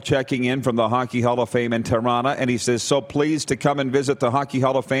Campbell checking in from the Hockey Hall of Fame in Toronto. And he says, so pleased to come and visit the Hockey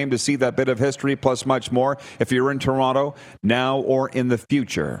Hall of Fame to see that bit of history, plus much more, if you're in Toronto, now or in the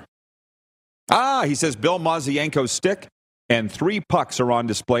future. He says, Bill Mazienko's stick and 3 pucks are on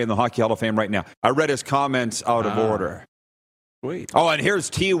display in the Hockey Hall of Fame right now. I read his comments out of order. Sweet. Oh, and here's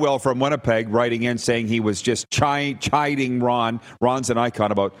T. Will from Winnipeg writing in saying he was just chiding Ron. Ron's an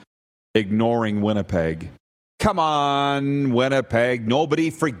icon about ignoring Winnipeg. Come on, Winnipeg. Nobody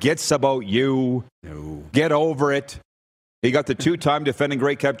forgets about you. No. Get over it. You got the 2-time defending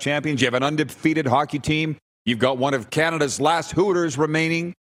Grey Cup champions. You have an undefeated hockey team. You've got one of Canada's last Hooters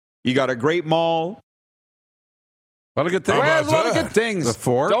remaining. You got a great mall. A lot of good things. Well, a lot of good things. The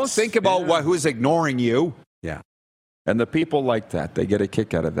Forks. Don't think about who's ignoring you. Yeah. And the people like that. They get a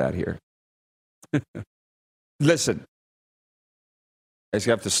kick out of that here. Listen. I just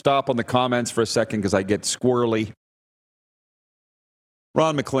have to stop on the comments for a second because I get squirrely.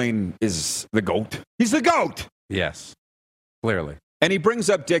 Ron MacLean is the GOAT. He's the GOAT. Yes. Clearly. And he brings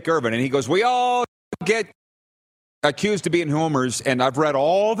up Dick Irvin, and he goes, we all get accused of being homers, and I've read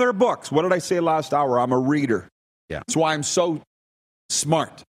all their books. What did I say last hour? I'm a reader. Yeah. That's why I'm so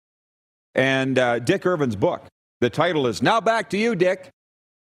smart. And Dick Irvin's book, the title is Now Back to You, Dick.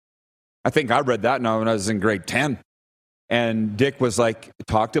 I think I read that now when I was in grade 10. And Dick was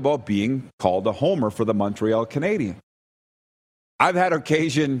talked about being called a homer for the Montreal Canadiens. I've had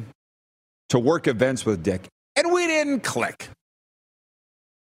occasion to work events with Dick, and we didn't click.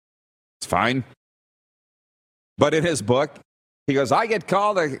 It's fine. But in his book, he goes, I get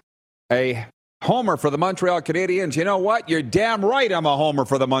called a homer for the Montreal Canadiens. You know what? You're damn right I'm a homer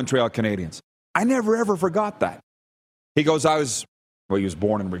for the Montreal Canadiens. I never, ever forgot that. He goes, he was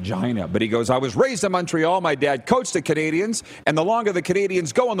born in Regina, but he goes, I was raised in Montreal. My dad coached the Canadiens, and the longer the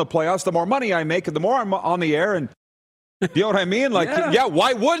Canadiens go in the playoffs, the more money I make, and the more I'm on the air. And you know what I mean?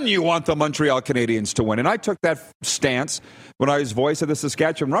 Why wouldn't you want the Montreal Canadiens to win? And I took that stance when I was voice of the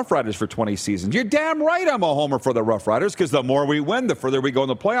Saskatchewan Roughriders for 20 seasons. You're damn right I'm a homer for the Roughriders, because the more we win, the further we go in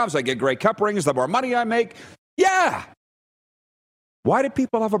the playoffs. I get Grey Cup rings, the more money I make. Yeah. Why do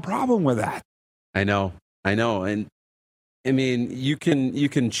people have a problem with that? I know. And I mean, you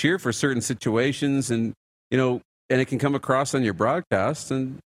can cheer for certain situations, and and it can come across on your broadcast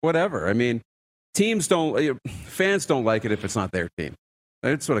and whatever. I mean, fans don't like it if it's not their team.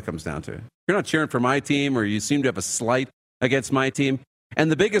 That's what it comes down to. You're not cheering for my team, or you seem to have a slight against my team.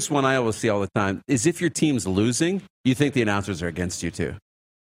 And the biggest one I always see all the time is if your team's losing, you think the announcers are against you too.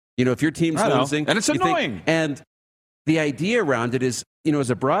 If your team's losing, and it's annoying. And the idea around it is,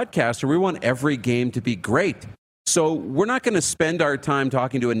 as a broadcaster, we want every game to be great. So we're not going to spend our time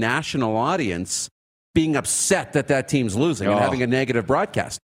talking to a national audience being upset that team's losing and having a negative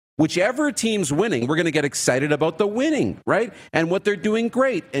broadcast. Whichever team's winning, we're going to get excited about the winning, right? And what they're doing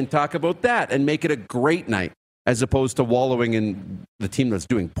great, and talk about that and make it a great night, as opposed to wallowing in the team that's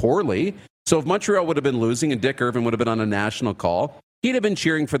doing poorly. So if Montreal would have been losing and Dick Irvin would have been on a national call, he'd have been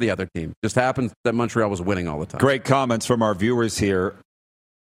cheering for the other team. Just happens that Montreal was winning all the time. Great comments from our viewers here.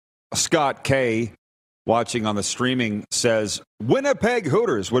 Scott K., watching on the streaming, says, Winnipeg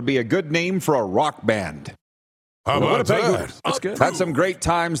Hooters would be a good name for a rock band. How about Winnipeg that? Hooters. That's good. Had some great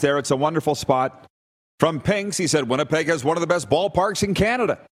times there. It's a wonderful spot. From Pinks, he said, Winnipeg has one of the best ballparks in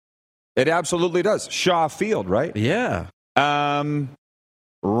Canada. It absolutely does. Shaw Field, right? Yeah.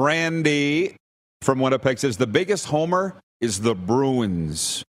 Randy from Winnipeg says, the biggest homer is the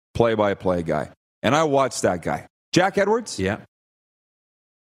Bruins play-by-play guy. And I watched that guy. Jack Edwards? Yeah.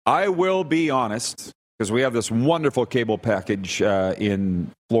 I will be honest, because we have this wonderful cable package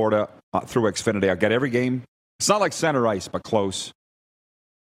in Florida through Xfinity. I get every game. It's not like center ice, but close.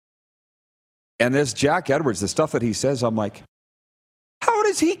 And this Jack Edwards, the stuff that he says, I'm like, how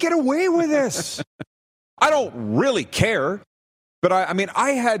does he get away with this? I don't really care. But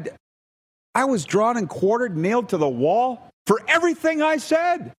I was drawn and quartered, nailed to the wall for everything I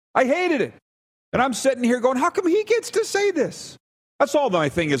said. I hated it. And I'm sitting here going, how come he gets to say this? That's all my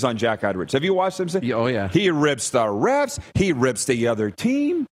thing is on Jack Edwards. Have you watched him say? Oh, yeah. He rips the refs. He rips the other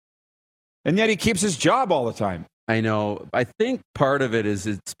team. And yet he keeps his job all the time. I know. I think part of it is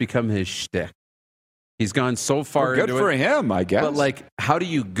it's become his shtick. He's gone so far into it. Good for him, I guess. But, like, how do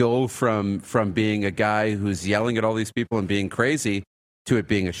you go from being a guy who's yelling at all these people and being crazy to it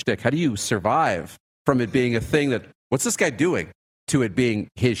being a shtick? How do you survive from it being a thing that, what's this guy doing, to it being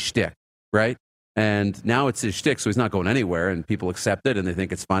his shtick, right? And now it's his shtick, so he's not going anywhere, and people accept it, and they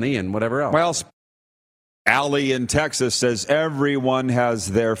think it's funny, and whatever else. Well, Allie in Texas says, everyone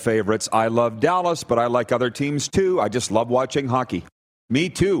has their favorites. I love Dallas, but I like other teams too. I just love watching hockey. Me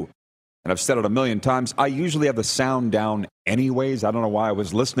too. And I've said it a million times. I usually have the sound down anyways. I don't know why I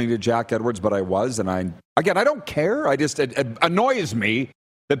was listening to Jack Edwards, but I was. And I don't care. It annoys me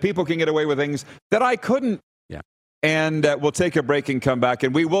that people can get away with things that I couldn't. Yeah. And we'll take a break and come back.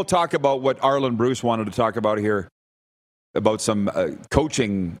 And we will talk about what Arlen Bruce wanted to talk about here, about some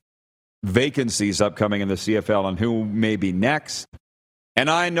coaching vacancies upcoming in the CFL and who may be next. And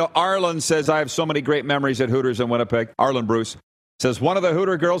I know Arlen says, I have so many great memories at Hooters in Winnipeg. Arlen Bruce says, one of the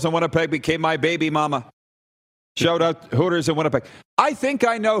Hooter girls in Winnipeg became my baby mama. Shout out Hooters in Winnipeg. I think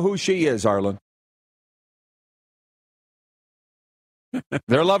I know who she is, Arlen.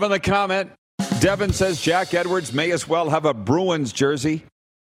 They're loving the comment. Devin says Jack Edwards may as well have a Bruins jersey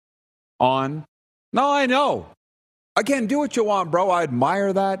on. No, I know. Again, do what you want, bro. I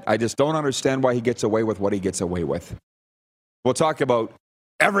admire that. I just don't understand why he gets away with what he gets away with. We'll talk about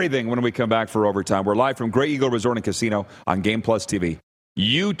everything when we come back for overtime. We're live from Grey Eagle Resort and Casino on Game Plus TV,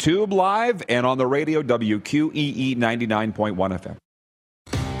 YouTube Live, and on the radio, WQEE 99.1 FM.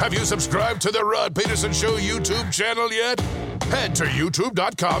 Have you subscribed to the Rod Peterson Show YouTube channel yet? Head to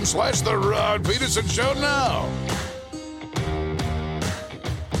youtube.com/The Rod Peterson Show now.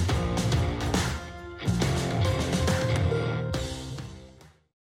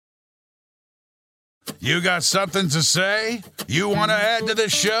 You got something to say? You want to add to the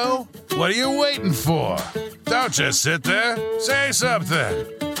show? What are you waiting for? Don't just sit there. Say something.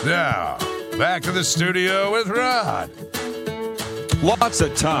 Now, back to the studio with Rod. Lots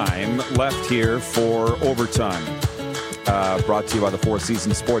of time left here for overtime. Brought to you by the Four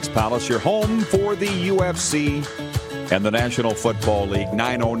Seasons Sports Palace, your home for the UFC and the National Football League.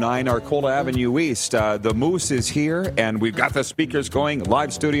 909 Arcola Avenue East. The Moose is here, and we've got the speakers going.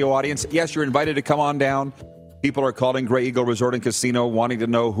 Live studio audience. Yes, you're invited to come on down. People are calling Grey Eagle Resort and Casino wanting to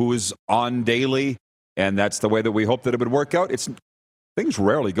know who is on daily, and that's the way that we hope that it would work out. Things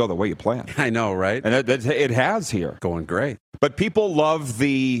rarely go the way you plan. I know, right? And it has here. Going great. But people love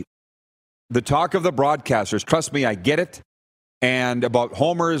the talk of the broadcasters. Trust me, I get it. And about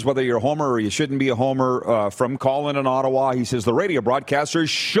homers, whether you're a homer or you shouldn't be a homer, from Colin in Ottawa, he says, the radio broadcasters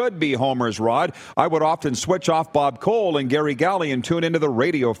should be homers, Rod. I would often switch off Bob Cole and Gary Galley and tune into the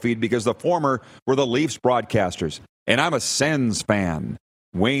radio feed because the former were the Leafs broadcasters. And I'm a Sens fan.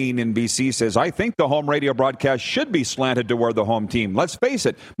 Wayne in BC says, I think the home radio broadcast should be slanted toward the home team. Let's face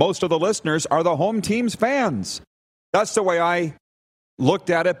it, most of the listeners are the home team's fans. That's the way I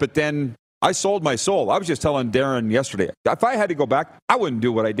looked at it, but then I sold my soul. I was just telling Darren yesterday, if I had to go back, I wouldn't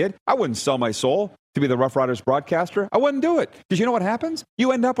do what I did. I wouldn't sell my soul to be the Rough Riders broadcaster. I wouldn't do it. Because you know what happens?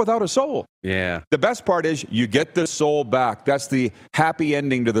 You end up without a soul. Yeah. The best part is you get the soul back. That's the happy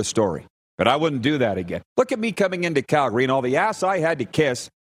ending to the story. But I wouldn't do that again. Look at me coming into Calgary and all the ass I had to kiss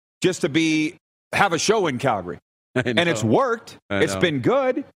just to have a show in Calgary. And it's worked. It's been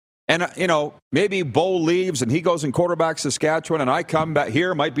good. And, maybe Bo leaves and he goes and quarterbacks Saskatchewan and I come back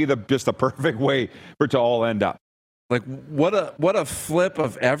here might be just the perfect way for it to all end up. Like, what a flip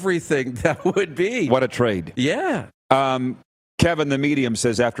of everything that would be. What a trade. Yeah. Kevin, the medium,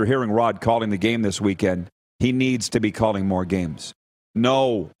 says after hearing Rod calling the game this weekend, he needs to be calling more games.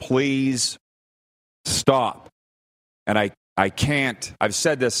 No, please stop. And I can't. I've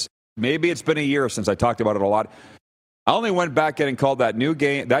said this. Maybe it's been a year since I talked about it a lot. I only went back and called that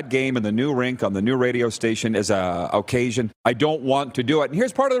game in the new rink on the new radio station as an occasion. I don't want to do it. And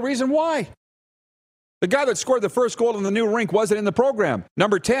here's part of the reason why. The guy that scored the first goal in the new rink wasn't in the program.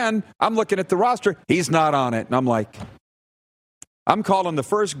 Number 10, I'm looking at the roster. He's not on it. And I'm like, I'm calling the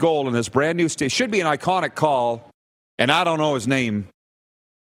first goal in this brand new station. Should be an iconic call. And I don't know his name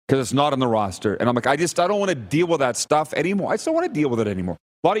because it's not on the roster. And I'm like, I don't want to deal with that stuff anymore. I just don't want to deal with it anymore.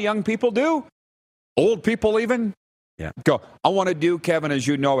 A lot of young people do. Old people even. Yeah. Go. I want to do, Kevin, as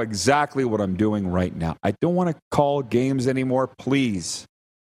you know, exactly what I'm doing right now. I don't want to call games anymore, please.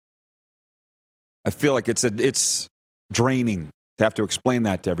 I feel like it's draining to have to explain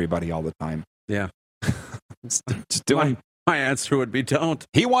that to everybody all the time. Yeah. It's doing. My answer would be don't.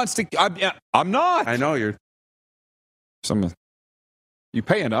 He wants to. I'm not. I know you're. You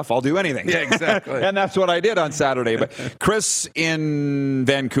pay enough, I'll do anything. Yeah, exactly. And that's what I did on Saturday. But Chris in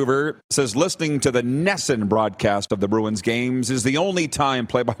Vancouver says listening to the Nesson broadcast of the Bruins games is the only time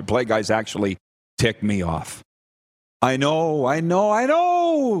play-by-play guys actually tick me off. I know.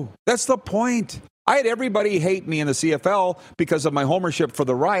 That's the point. I had everybody hate me in the CFL because of my homership for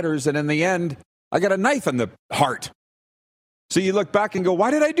the Riders, and in the end, I got a knife in the heart. So you look back and go,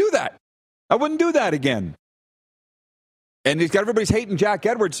 why did I do that? I wouldn't do that again. And he's got everybody's hating Jack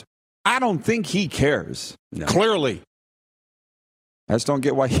Edwards. I don't think he cares. No. Clearly. I just don't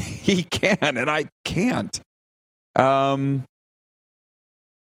get why he can, and I can't.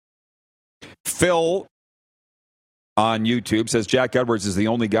 Phil on YouTube says Jack Edwards is the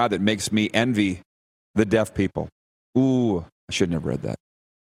only guy that makes me envy the deaf people. Ooh, I shouldn't have read that.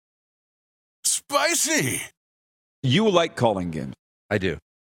 Spicy. You like calling games. I do.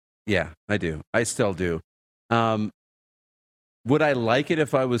 Yeah, I do. I still do. Would I like it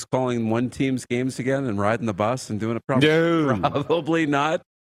if I was calling one team's games again and riding the bus and doing it? Probably not.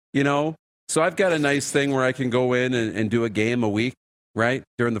 So I've got a nice thing where I can go in and do a game a week, right?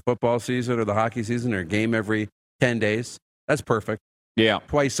 During the football season or the hockey season, or a game every 10 days. That's perfect. Yeah.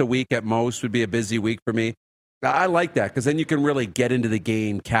 Twice a week at most would be a busy week for me. I like that because then you can really get into the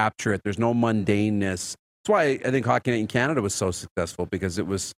game, capture it. There's no mundaneness. That's why I think Hockey Night in Canada was so successful, because it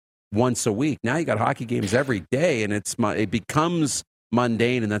was once a week. Now you got hockey games every day, and it becomes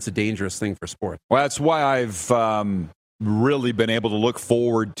mundane, and that's a dangerous thing for sport. Well, that's why I've really been able to look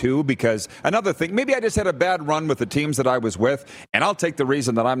forward to, because another thing, maybe I just had a bad run with the teams that I was with, and I'll take the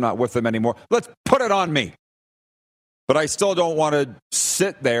reason that I'm not with them anymore. Let's put it on me. But I still don't want to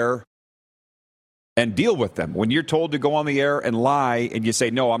sit there and deal with them. When you're told to go on the air and lie, and you say,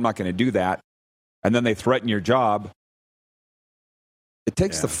 no, I'm not going to do that, and then they threaten your job, it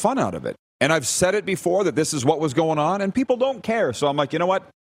takes the fun out of it. And I've said it before that this is what was going on, and people don't care. So I'm like, you know what?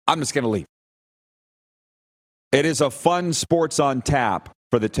 I'm just going to leave. It is a fun sports on tap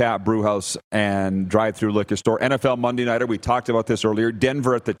for the Tap Brewhouse and drive-through liquor store. NFL Monday Nighter, we talked about this earlier.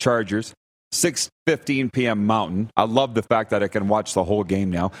 Denver at the Chargers, 6:15 p.m. Mountain. I love the fact that I can watch the whole game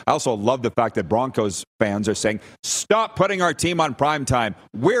now. I also love the fact that Broncos fans are saying, stop putting our team on primetime.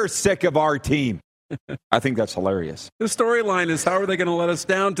 We're sick of our team. I think that's hilarious. The storyline is, how are they going to let us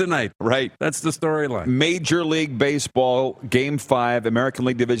down tonight? Right. That's the storyline. Major League Baseball, Game 5, American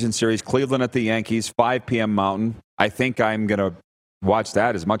League Division Series, Cleveland at the Yankees, 5 p.m. Mountain. I think I'm going to watch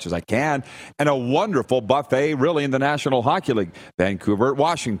that as much as I can. And a wonderful buffet, really, in the National Hockey League. Vancouver at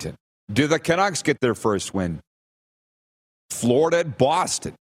Washington. Do the Canucks get their first win? Florida at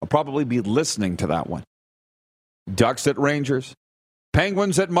Boston. I'll probably be listening to that one. Ducks at Rangers.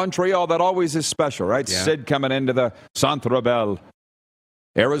 Penguins at Montreal, that always is special, right? Yeah. Sid coming into the Centre Bell.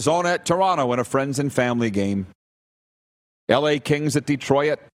 Arizona at Toronto in a friends and family game. LA Kings at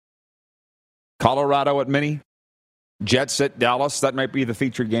Detroit. Colorado at Minnie. Jets at Dallas. That might be the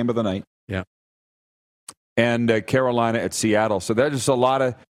featured game of the night. Yeah. And Carolina at Seattle. So there's just a lot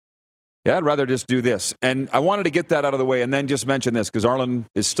of, I'd rather just do this. And I wanted to get that out of the way and then just mention this, because Arlen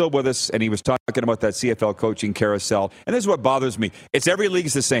is still with us, and he was talking about that CFL coaching carousel. And this is what bothers me. It's every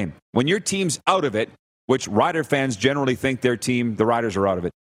league's the same. When your team's out of it, which Rider fans generally think their team, the Riders, are out of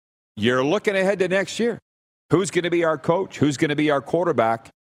it, you're looking ahead to next year. Who's going to be our coach? Who's going to be our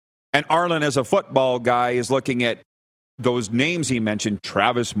quarterback? And Arlen, as a football guy, is looking at those names he mentioned,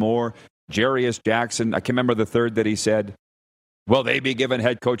 Travis Moore, Jarius Jackson. I can remember the third that he said. Will they be given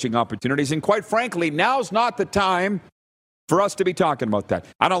head coaching opportunities? And quite frankly, now's not the time for us to be talking about that.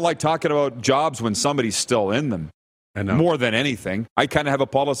 I don't like talking about jobs when somebody's still in them. I know. More than anything. I kind of have a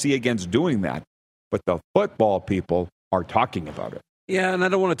policy against doing that. But the football people are talking about it. Yeah, and I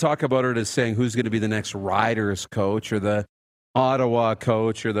don't want to talk about it as saying who's going to be the next Riders coach or the Ottawa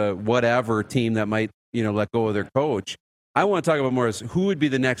coach or the whatever team that might, let go of their coach. I want to talk about more as who would be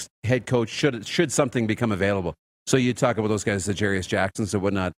the next head coach should something become available. So you talk about those guys, the Jarius Jacksons and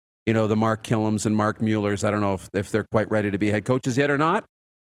whatnot, the Mark Killams and Mark Muellers. I don't know if they're quite ready to be head coaches yet or not.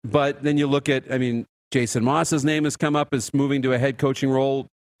 But then you look at, Jason Moss's name has come up as moving to a head coaching role.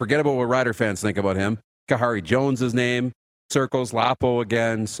 Forget about what Rider fans think about him. Kahari Jones's name circles, Lapo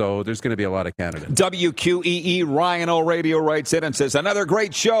again. So there's going to be a lot of candidates. WQEE Ryan O'Radio writes in and says, another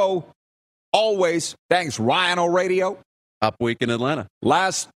great show. Always. Thanks, Ryan O'Radio. Up week in Atlanta.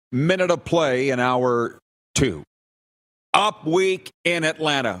 Last minute of play in hour 2. Up week in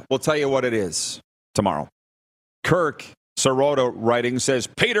Atlanta. We'll tell you what it is tomorrow. Kirk Sirota writing says,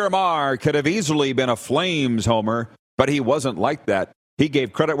 Peter Maher could have easily been a Flames homer, but he wasn't like that. He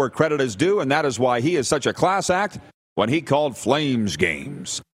gave credit where credit is due, and that is why he is such a class act when he called Flames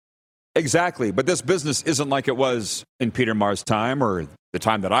games. Exactly, but this business isn't like it was in Peter Maher's time or the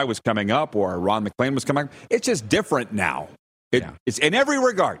time that I was coming up or Ron MacLean was coming up. It's just different now. It's in every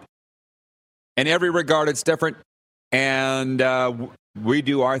regard. In every regard, it's different. And we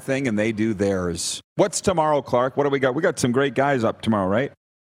do our thing and they do theirs. What's tomorrow, Clark? What do we got? We got some great guys up tomorrow, right?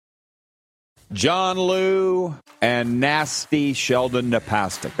 John Liu and Nasty Sheldon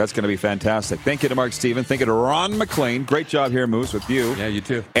Napastic. That's going to be fantastic. Thank you to Mark Steven. Thank you to Ron MacLean. Great job here, Moose, with you. Yeah, you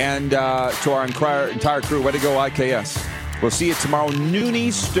too. And to our entire crew, way to go, IKS. We'll see you tomorrow, noon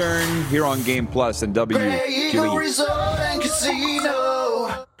Eastern, here on Game Plus and WQE. Resort and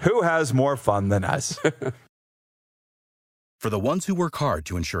Casino. Who has more fun than us? For the ones who work hard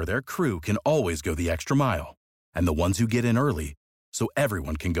to ensure their crew can always go the extra mile, and the ones who get in early so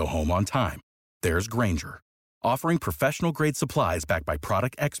everyone can go home on time, there's Grainger, offering professional-grade supplies backed by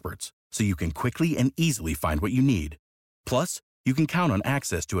product experts so you can quickly and easily find what you need. Plus, you can count on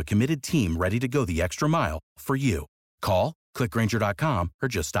access to a committed team ready to go the extra mile for you. Call, click Grainger.com, or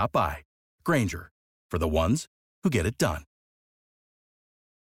just stop by. Grainger, for the ones who get it done.